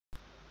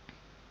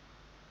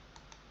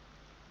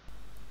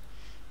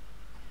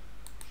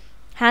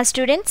Hi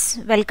students,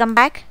 welcome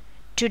back.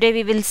 Today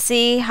we will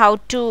see how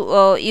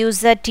to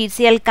use the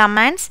TCL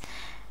commands.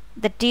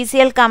 The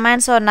TCL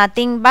commands are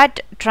nothing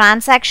but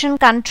transaction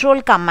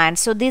control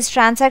commands. So these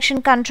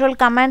transaction control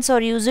commands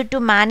are used to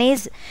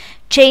manage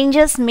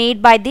changes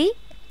made by the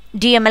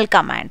DML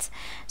commands.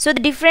 So the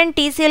different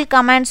TCL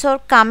commands are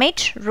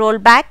commit,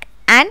 rollback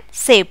and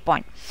save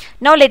point.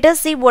 Now let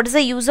us see what is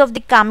the use of the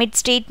commit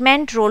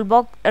statement,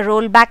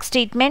 rollback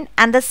statement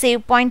and the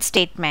save point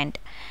statement.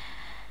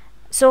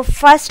 So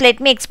first let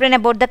me explain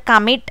about the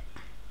commit.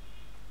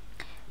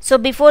 So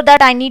before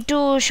that I need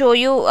to show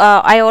you,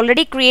 I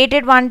already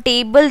created one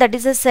table, that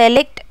is a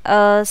select,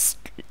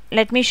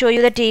 let me show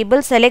you the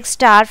table, select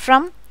star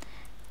from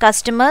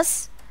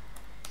customers.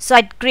 So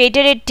I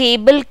created a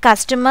table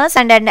customers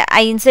and then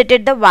I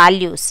inserted the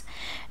values.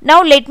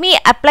 Now let me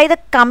apply the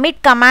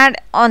commit command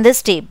on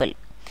this table.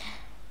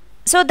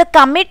 So the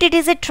commit, it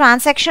is a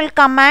transactional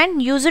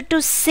command used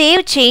to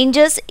save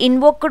changes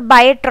invoked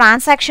by a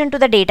transaction to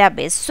the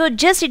database. So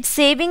just it's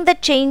saving the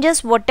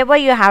changes whatever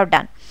you have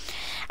done,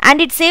 and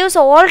it saves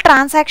all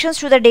transactions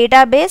to the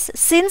database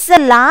since the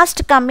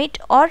last commit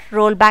or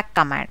rollback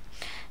command.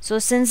 So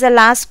since the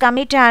last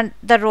commit and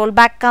the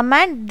rollback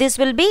command, this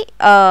will be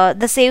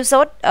the saves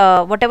out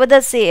whatever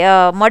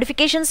the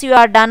modifications you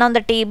are done on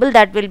the table,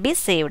 that will be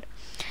saved.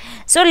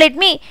 So let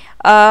me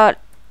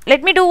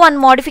do one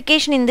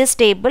modification in this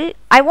table.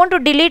 I want to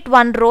delete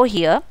one row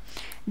here.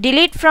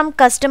 Delete from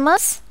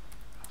customers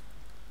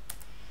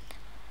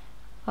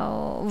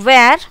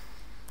where,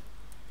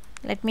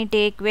 let me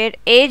take where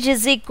age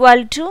is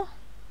equal to,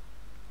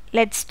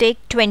 let's take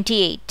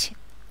 28.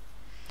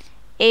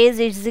 Age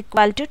is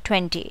equal to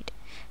 28.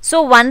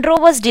 So one row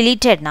was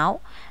deleted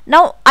now.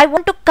 Now I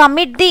want to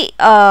commit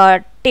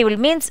the table,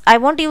 means I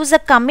want to use a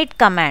commit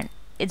command.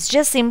 It's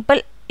just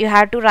simple, you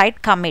have to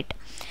write commit.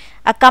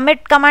 A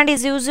commit command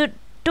is used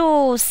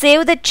to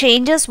save the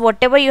changes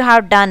whatever you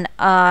have done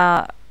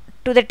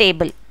to the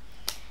table.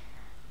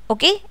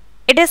 Okay,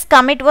 it is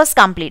commit was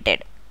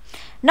completed.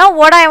 Now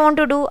what I want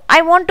to do,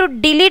 I want to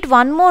delete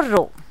one more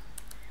row.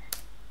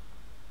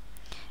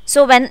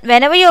 So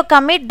whenever you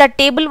commit, the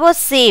table was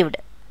saved.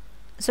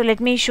 So let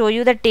me show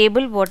you the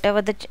table,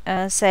 whatever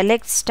the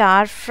select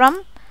star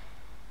from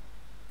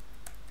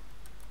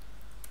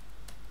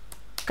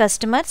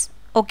customers.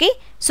 Okay,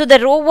 so the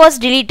row was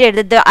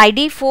deleted, the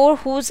ID 4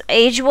 whose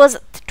age was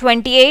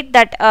 28,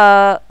 that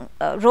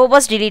row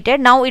was deleted.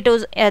 Now it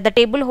was the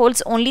table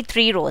holds only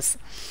 3 rows.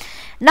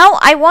 Now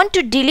I want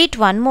to delete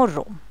one more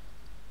row.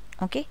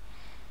 Okay,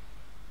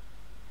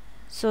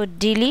 so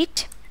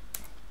delete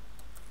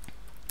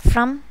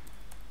from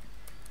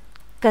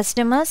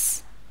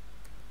customers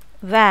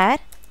where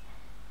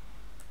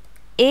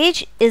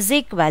age is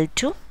equal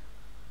to,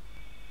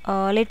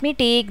 let me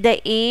take the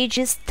age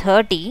is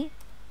 30.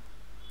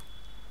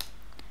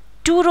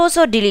 2 rows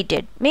are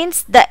deleted,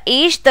 means the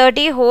age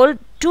 30 hold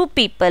 2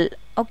 people.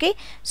 Okay,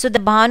 so the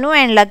Bhanu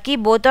and Lucky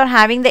both are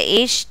having the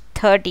age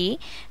 30,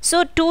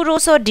 so 2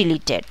 rows are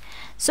deleted.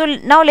 So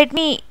now let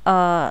me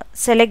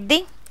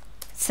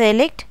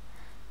select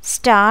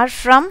star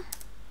from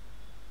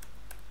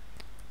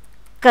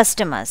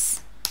customers.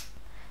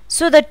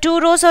 So the 2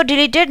 rows are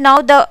deleted.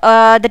 Now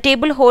the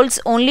table holds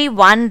only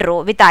one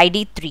row with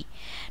ID 3.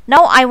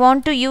 Now I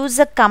want to use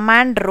the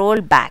command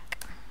rollback.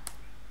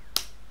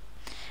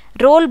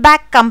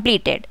 Rollback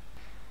completed.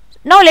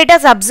 Now let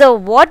us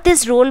observe what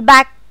this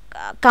rollback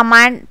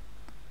command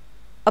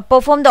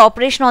perform the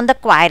operation on the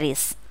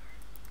queries.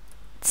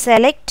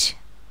 Select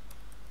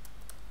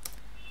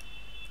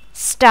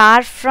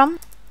star from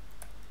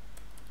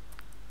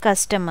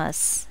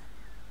customers.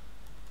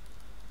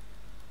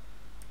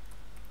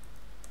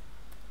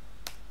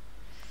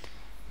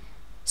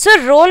 So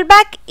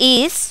rollback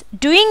is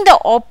doing the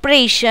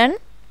operation,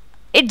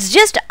 it's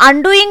just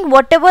undoing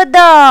whatever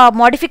the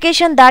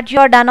modification that you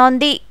are done on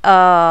the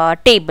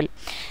table.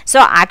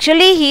 So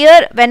actually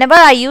here whenever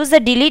I use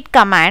the delete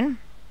command,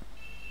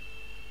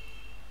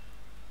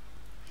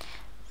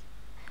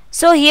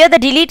 so here the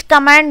delete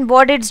command,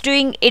 what it's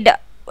doing, it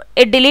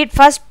delete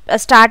first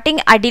starting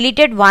I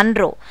deleted one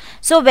row.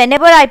 So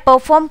whenever I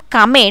perform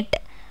commit,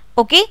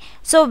 okay,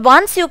 so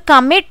once you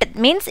commit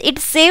means it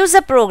saves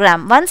the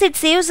program. Once it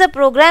saves the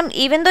program,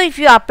 even though if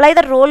you apply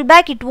the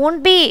rollback, it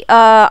won't be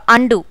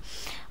undo.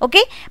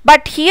 Okay,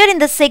 but here in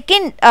the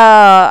second,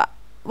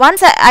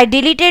 once I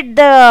deleted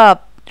the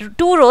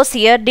 2 rows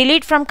here,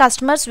 delete from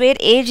customers where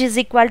age is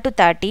equal to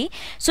 30.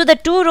 So the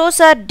 2 rows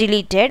are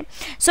deleted.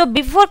 So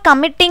before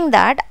committing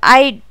that,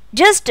 I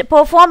just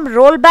perform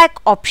rollback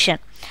option.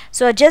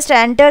 So just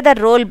enter the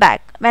rollback.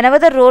 Whenever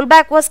the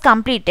rollback was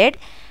completed,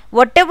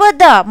 whatever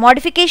the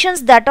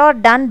modifications that are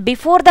done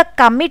before the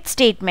commit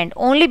statement,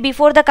 only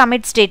before the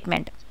commit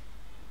statement.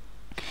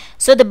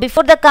 So the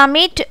before the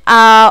commit,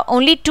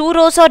 only 2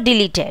 rows are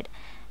deleted.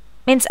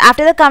 Means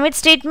after the commit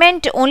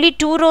statement, only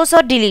 2 rows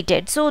are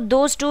deleted. So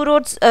those 2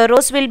 rows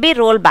will be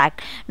rollback,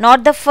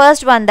 not the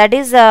first one, that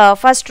is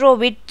first row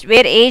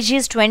where age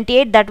is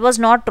 28, that was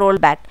not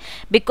rollback,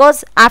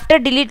 because after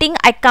deleting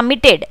I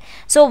committed.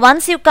 So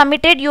once you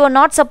committed, you are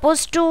not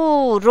supposed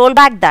to roll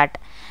back that.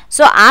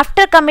 So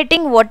after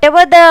committing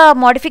whatever the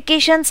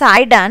modifications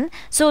I done,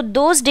 so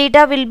those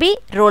data will be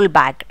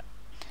rollback.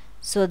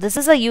 So this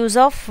is a use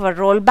of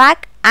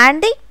rollback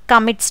and the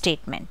commit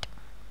statement.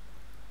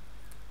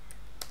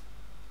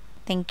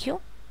 Thank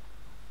you.